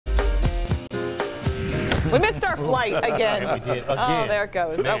We missed our flight again. Yeah, we did again. Oh, there it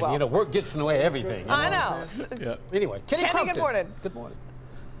goes. Man, oh, well. you know, work gets in the way of everything. I know. Yeah. Anyway, Kenny Crumpton. Good morning. Good morning.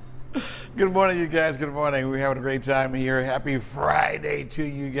 Good morning, you guys. Good morning. We're having a great time here. Happy Friday to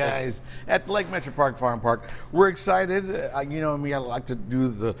you guys at Lake Metropark Farm Park. We're excited. You know me, I like to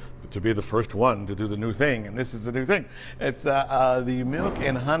be the first one to do the new thing, and this is the new thing. It's the Milk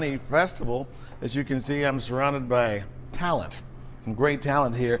and Honey Festival. As you can see, I'm surrounded by talent. Some great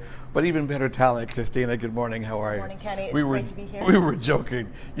talent here, but even better talent. Christina, good morning. How are you? Good morning, Kenny. It's great to be here. We were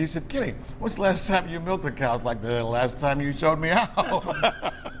joking. You said, Kenny, when's the last time you milked a cow? It's like the last time you showed me how.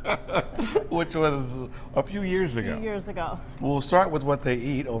 Which was a few years ago. A few years ago. We'll start with what they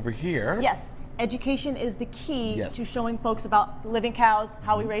eat over here. Yes, education is the key Yes. to showing folks about living cows,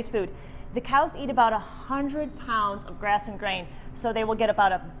 how we raise food. The cows eat about 100 pounds of grass and grain, so they will get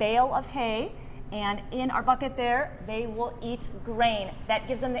about a bale of hay, and in our bucket there, they will eat grain. That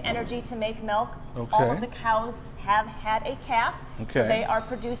gives them the energy to make milk. Okay. All of the cows have had a calf, so Okay. they are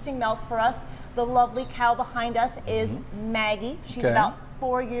producing milk for us. The lovely cow behind us is Maggie. She's Okay. about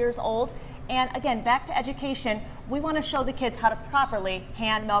 4 years old. And again, back to education, we want to show the kids how to properly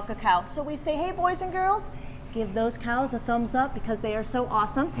hand milk a cow. So we say, hey, boys and girls, give those cows a thumbs up because they are so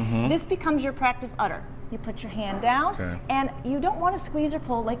awesome. This becomes your practice udder. You put your hand down, Okay. and you don't want to squeeze or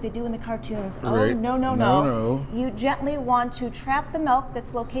pull like they do in the cartoons. Right. Oh, no, no, No, no. no. You gently want to trap the milk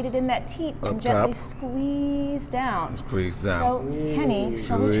that's located in that teat and Up gently top. squeeze down. Squeeze down. So, Kenny,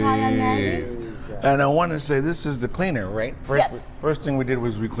 shall we try on Maggie's? And I want to say this is the cleaner, right? Yes. First thing we did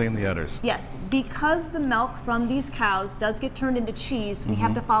was we cleaned the udders. Yes, because the milk from these cows does get turned into cheese, we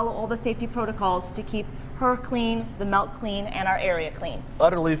have to follow all the safety protocols to keep her clean, the milk clean, and our area clean.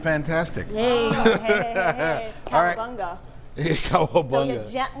 Utterly fantastic. Hey, hey, hey, All right. cowabunga. So Cowabunga.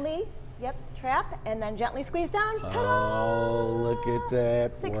 you gently, trap, and then gently squeeze down. Ta-da! Oh, look at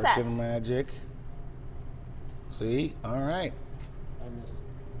that. Success. Working magic. See? All right.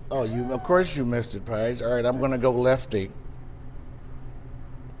 Oh, of course you missed it, Paige. All right, I'm going to go lefty.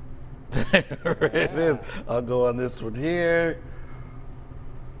 There it is. I'll go on this one here.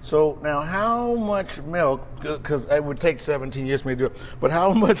 So now how much milk, because it would take 17 years for me to do it, but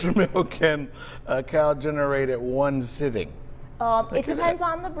how much milk can a cow generate at one sitting? It depends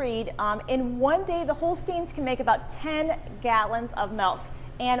on the breed. In one day, the Holsteins can make about 10 gallons of milk.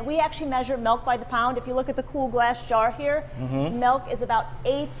 And we actually measure milk by the pound. If you look at the cool glass jar here, milk is about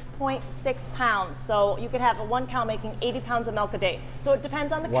 8.6 pounds. So you could have one cow making 80 pounds of milk a day. So it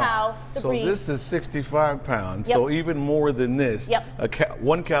depends on the cow, the breed. So this is 65 pounds. Yep. So even more than this,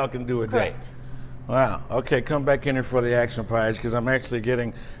 one cow can do a day. Correct. Wow. Okay, come back in here for the action, Paige, because I'm actually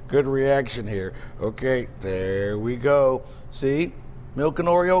getting good reaction here. Okay, there we go. See? Milk and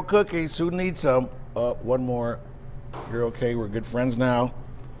Oreo cookies. Who needs some? One more. You're okay. We're good friends now.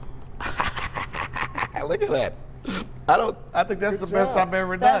 Look at that. I think that's the best I've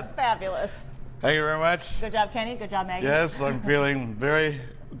ever done. That's fabulous. Thank you very much. Good job, Kenny. Good job, Maggie. Yes, I'm feeling very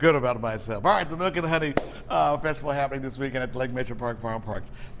good about myself. All right, the Milk and Honey Festival happening this weekend at the Lake Metropark Farm Parks.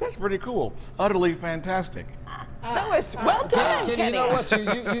 That's pretty cool. Utterly fantastic. That was well done, Kenny, you know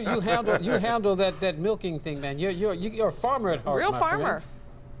what? You handle that milking thing, man. You're a farmer at heart, Real my farmer. friend.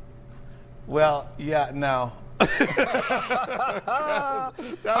 Well, yeah, no.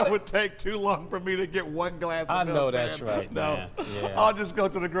 That would take too long for me to get one glass of milk. I know that's man. right, No, man. Yeah. I'll just go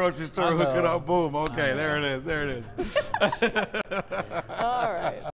to the grocery store, hook it up, boom. Okay, there it is. There it is. All right.